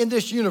everything in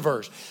this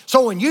universe.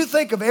 So when you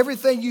think of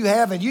everything you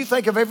have and you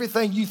think of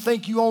everything you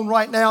think you own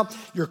right now,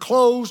 your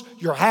clothes,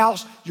 your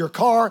house, your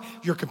car,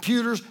 your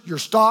computers, your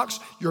stocks,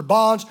 your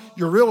bonds,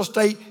 your real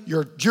estate,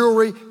 your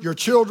jewelry, your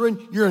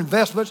children, your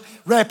investments,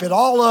 wrap it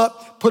all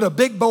up, put a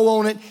big bow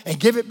on it, and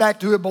give it back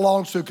to who it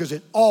belongs to, because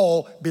it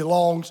all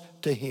belongs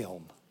to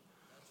him.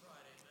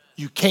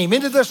 You came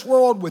into this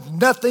world with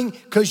nothing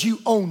because you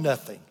own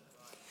nothing.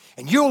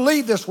 And you'll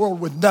leave this world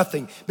with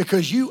nothing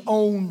because you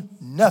own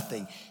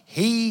nothing.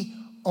 He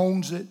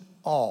owns it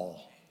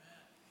all.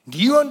 Do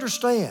you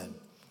understand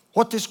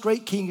what this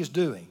great king is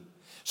doing?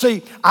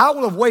 See, I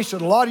will have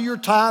wasted a lot of your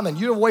time and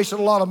you have wasted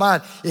a lot of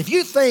mine. If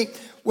you think,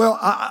 well,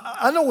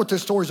 I know what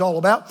this story is all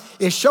about.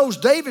 It shows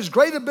David's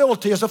great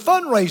ability as a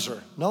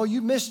fundraiser. No,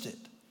 you missed it.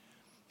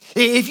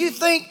 If you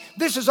think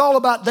this is all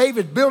about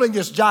David building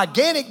this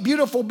gigantic,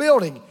 beautiful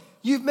building,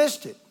 you've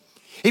missed it.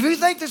 If you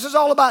think this is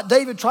all about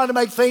David trying to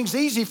make things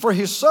easy for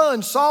his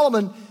son,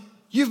 Solomon,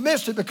 you've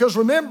missed it. Because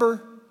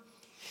remember,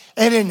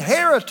 an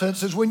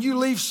inheritance is when you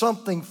leave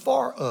something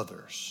for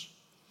others.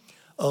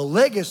 A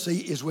legacy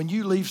is when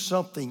you leave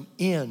something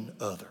in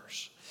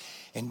others.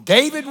 And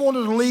David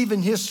wanted to leave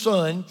in his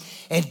son,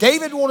 and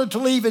David wanted to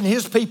leave in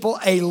his people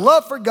a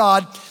love for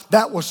God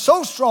that was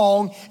so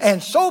strong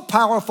and so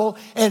powerful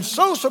and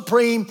so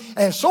supreme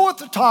and so at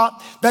the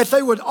top that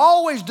they would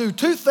always do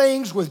two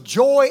things with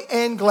joy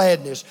and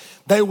gladness.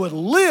 They would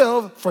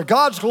live for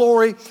God's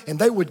glory, and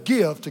they would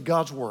give to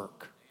God's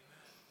work.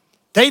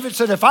 David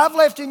said, if I've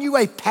left in you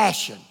a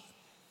passion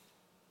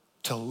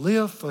to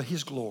live for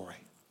his glory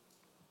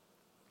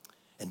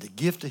and to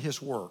give to his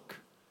work,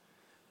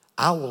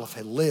 I will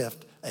have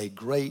left a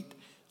great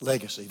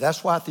legacy.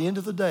 That's why at the end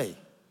of the day,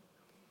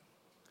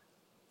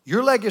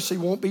 your legacy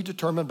won't be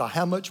determined by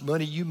how much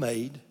money you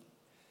made,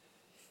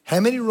 how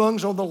many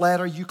rungs on the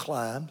ladder you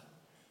climbed,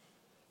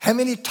 how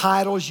many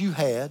titles you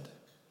had,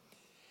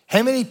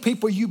 how many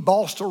people you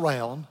bossed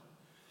around,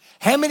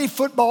 how many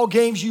football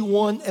games you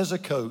won as a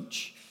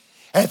coach.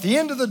 At the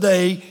end of the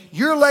day,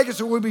 your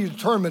legacy will be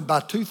determined by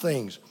two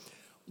things.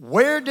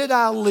 Where did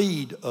I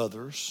lead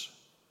others?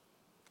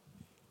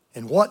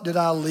 And what did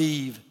I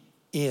leave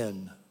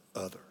in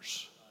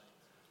others?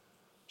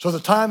 So the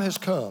time has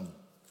come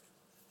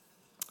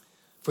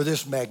for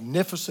this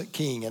magnificent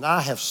king, and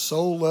I have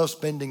so loved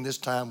spending this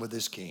time with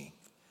this king.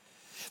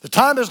 The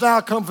time has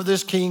now come for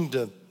this king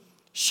to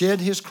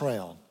shed his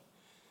crown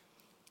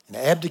and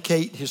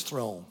abdicate his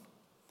throne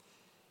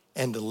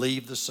and to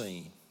leave the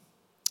scene.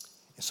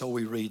 And so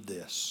we read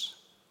this.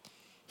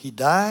 He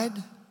died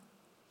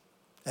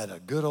at a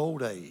good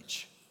old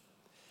age,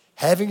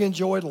 having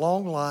enjoyed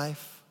long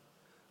life,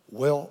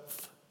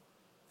 wealth,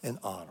 and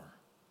honor.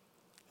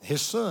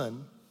 His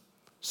son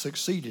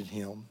succeeded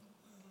him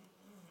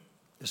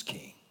as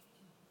king.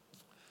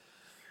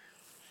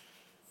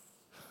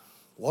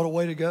 What a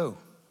way to go.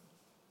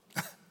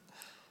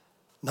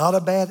 Not a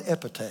bad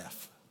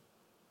epitaph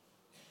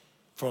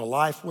for a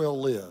life well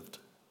lived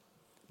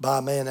by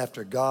a man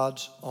after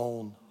God's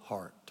own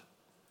heart.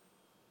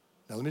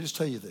 Now let me just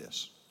tell you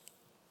this.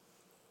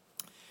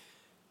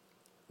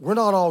 We're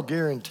not all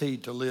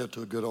guaranteed to live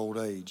to a good old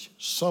age.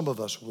 Some of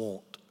us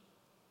won't.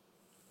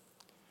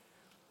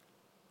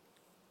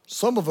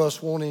 Some of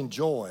us won't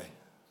enjoy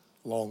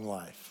long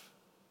life.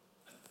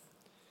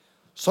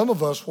 Some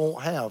of us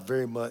won't have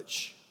very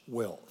much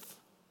wealth.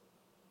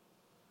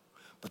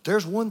 But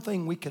there's one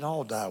thing we can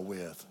all die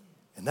with,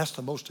 and that's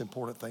the most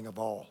important thing of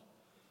all.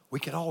 We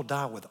can all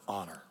die with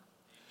honor.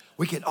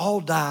 We can all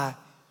die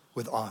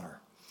with honor.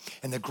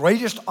 And the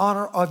greatest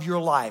honor of your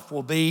life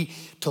will be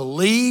to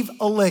leave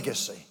a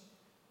legacy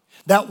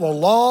that will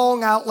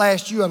long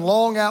outlast you and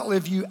long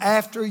outlive you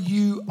after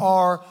you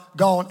are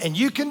gone. And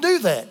you can do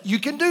that. You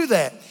can do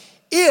that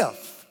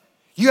if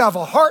you have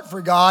a heart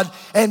for God,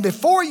 and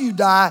before you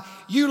die,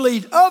 you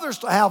lead others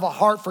to have a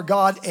heart for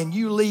God, and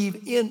you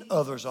leave in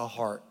others a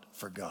heart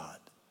for God.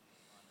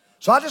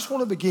 So I just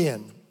want to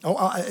begin,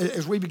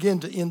 as we begin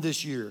to end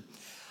this year,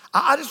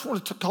 I just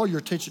want to call your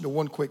attention to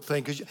one quick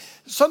thing, because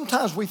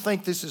sometimes we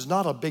think this is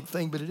not a big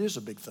thing, but it is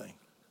a big thing.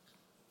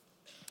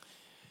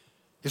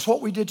 It's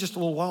what we did just a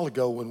little while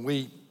ago when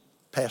we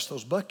passed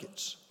those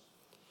buckets.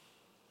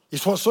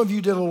 It's what some of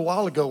you did a little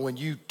while ago when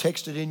you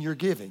texted in your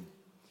giving.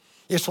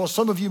 It's what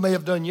some of you may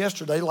have done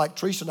yesterday, like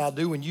Teresa and I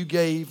do, when you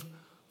gave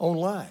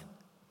online.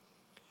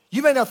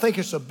 You may not think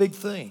it's a big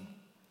thing,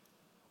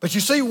 but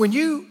you see, when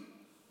you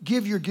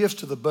give your gifts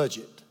to the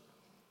budget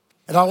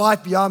and our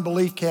Life Beyond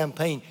Belief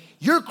campaign,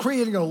 you're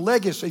creating a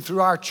legacy through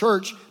our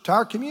church to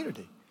our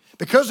community.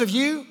 Because of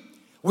you,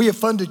 we have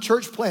funded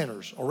church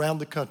planters around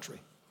the country.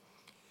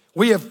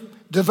 We have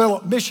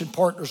developed mission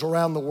partners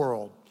around the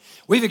world.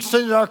 We've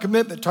extended our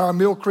commitment to our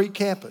Mill Creek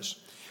campus.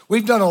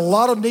 We've done a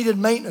lot of needed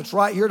maintenance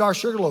right here at our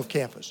Sugarloaf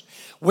campus.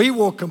 We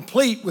will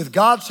complete, with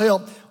God's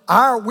help,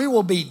 we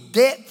will be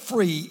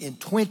debt-free in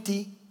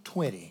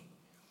 2020.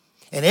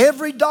 And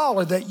every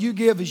dollar that you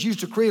give is used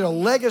to create a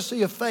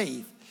legacy of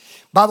faith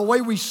by the way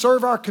we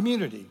serve our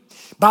community,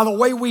 by the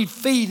way we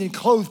feed and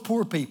clothe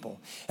poor people,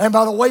 and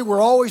by the way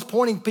we're always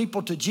pointing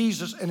people to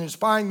Jesus and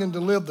inspiring them to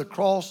live the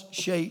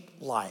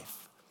cross-shaped life.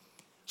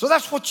 So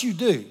that's what you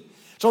do.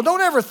 So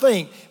don't ever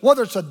think,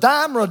 whether it's a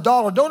dime or a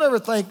dollar, don't ever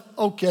think,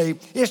 okay,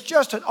 it's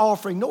just an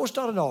offering. No, it's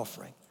not an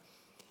offering.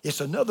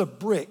 It's another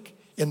brick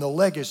in the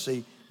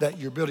legacy that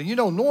you're building. You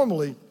know,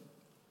 normally,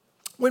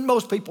 when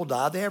most people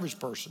die, the average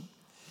person,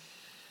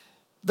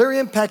 their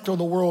impact on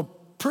the world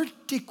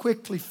pretty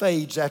quickly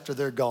fades after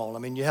they're gone. I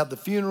mean, you have the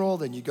funeral,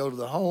 then you go to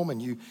the home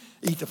and you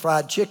eat the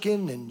fried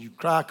chicken and you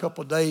cry a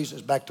couple of days and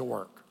it's back to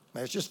work. I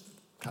mean, it's just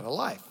kind of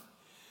life.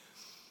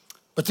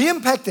 But the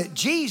impact that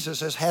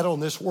Jesus has had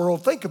on this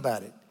world, think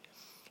about it.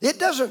 It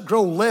doesn't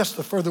grow less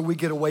the further we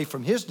get away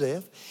from his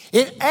death.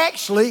 It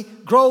actually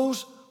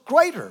grows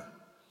greater.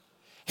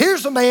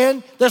 Here's a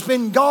man that's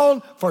been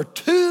gone for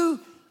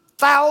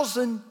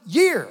 2,000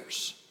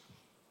 years.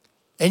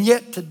 And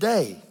yet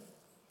today,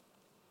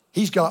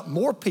 he's got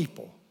more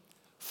people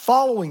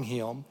following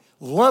him,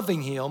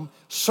 loving him,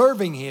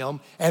 serving him,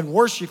 and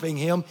worshiping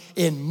him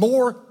in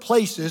more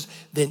places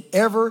than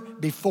ever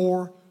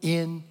before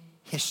in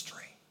history.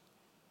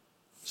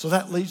 So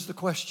that leads the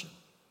question.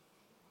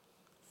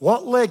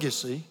 What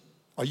legacy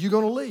are you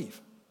going to leave?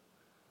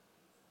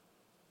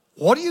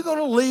 What are you going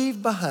to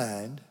leave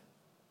behind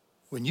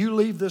when you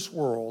leave this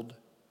world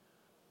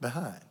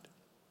behind?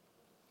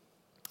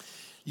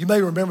 You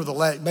may remember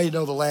may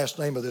know the last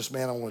name of this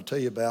man I want to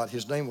tell you about.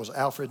 His name was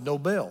Alfred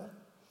Nobel,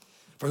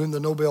 for whom the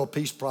Nobel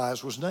Peace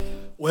Prize was named.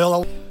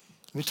 Well,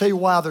 let me tell you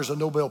why there's a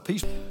Nobel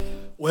Peace Prize.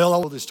 Well,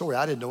 I know this story.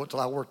 I didn't know it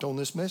until I worked on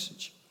this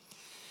message.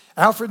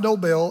 Alfred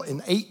Nobel in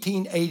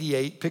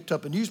 1888 picked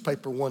up a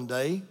newspaper one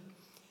day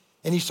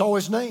and he saw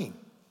his name.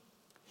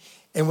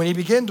 And when he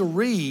began to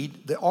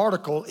read the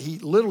article, he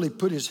literally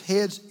put his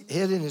head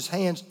in his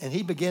hands and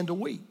he began to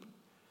weep.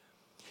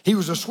 He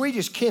was a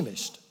Swedish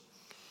chemist,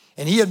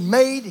 and he had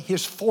made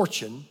his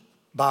fortune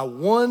by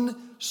one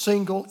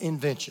single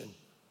invention: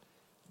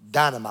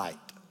 dynamite.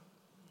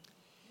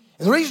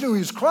 And the reason he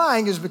was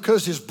crying is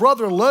because his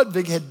brother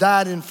Ludwig had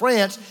died in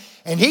France,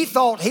 and he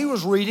thought he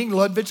was reading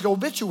Ludwig's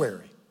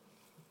obituary.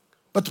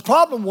 But the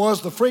problem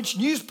was the French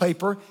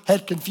newspaper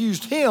had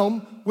confused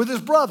him with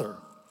his brother.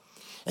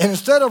 And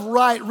instead of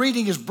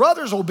reading his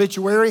brother's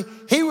obituary,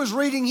 he was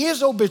reading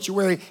his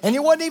obituary, and he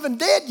wasn't even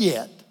dead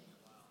yet.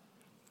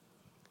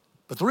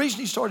 But the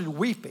reason he started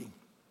weeping,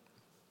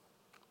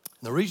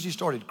 the reason he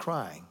started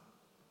crying,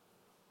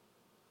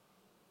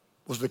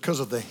 was because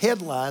of the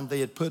headline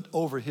they had put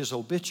over his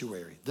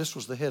obituary. This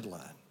was the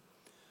headline: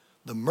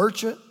 "The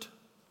merchant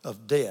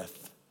of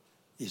death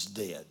is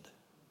dead."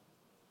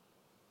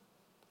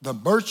 The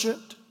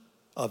merchant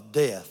of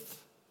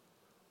death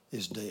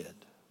is dead.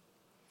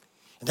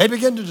 And they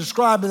began to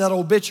describe in that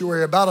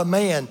obituary about a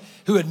man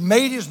who had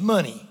made his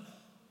money,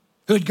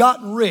 who had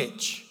gotten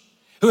rich,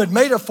 who had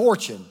made a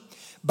fortune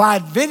by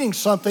inventing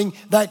something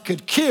that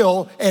could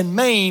kill and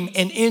maim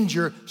and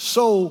injure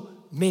so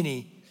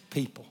many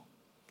people.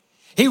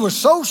 He was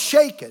so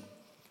shaken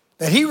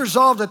that he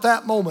resolved at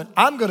that moment,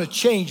 I'm going to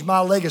change my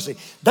legacy.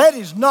 That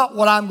is not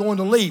what I'm going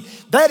to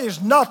leave. That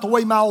is not the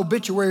way my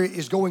obituary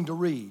is going to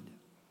read.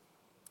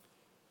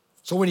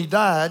 So when he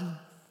died,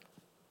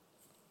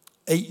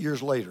 8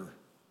 years later,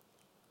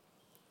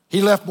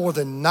 he left more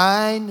than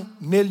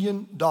 $9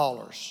 million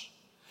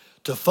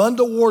to fund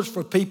awards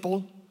for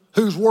people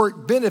whose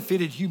work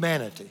benefited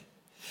humanity,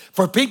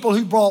 for people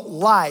who brought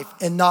life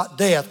and not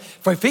death,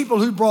 for people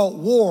who brought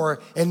war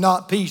and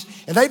not peace.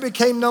 And they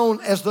became known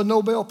as the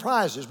Nobel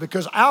Prizes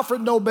because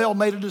Alfred Nobel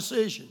made a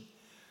decision.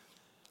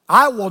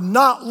 I will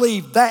not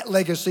leave that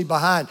legacy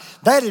behind.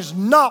 That is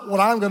not what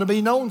I'm going to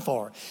be known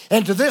for.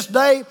 And to this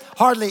day,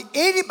 hardly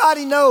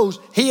anybody knows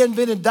he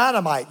invented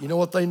dynamite. You know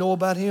what they know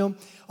about him?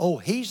 Oh,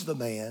 he's the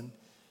man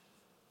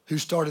who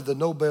started the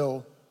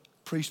Nobel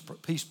Peace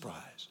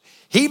Prize.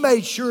 He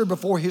made sure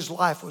before his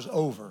life was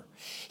over,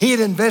 he had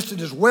invested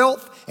his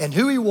wealth and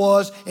who he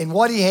was and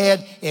what he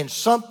had in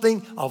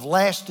something of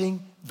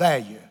lasting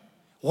value.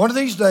 One of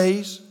these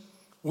days,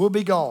 we'll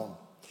be gone.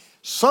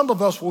 Some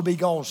of us will be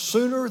gone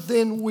sooner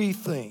than we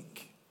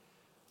think.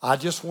 I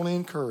just want to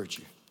encourage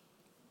you.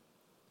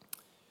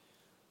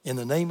 In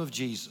the name of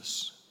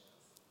Jesus,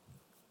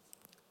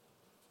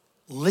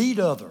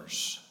 lead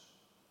others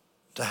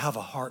to have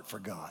a heart for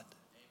God.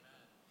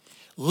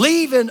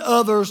 Leave in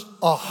others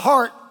a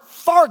heart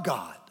for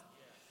God,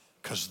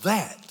 because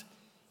that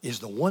is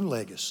the one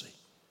legacy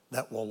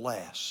that will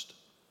last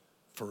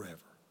forever.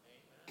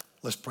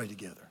 Let's pray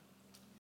together.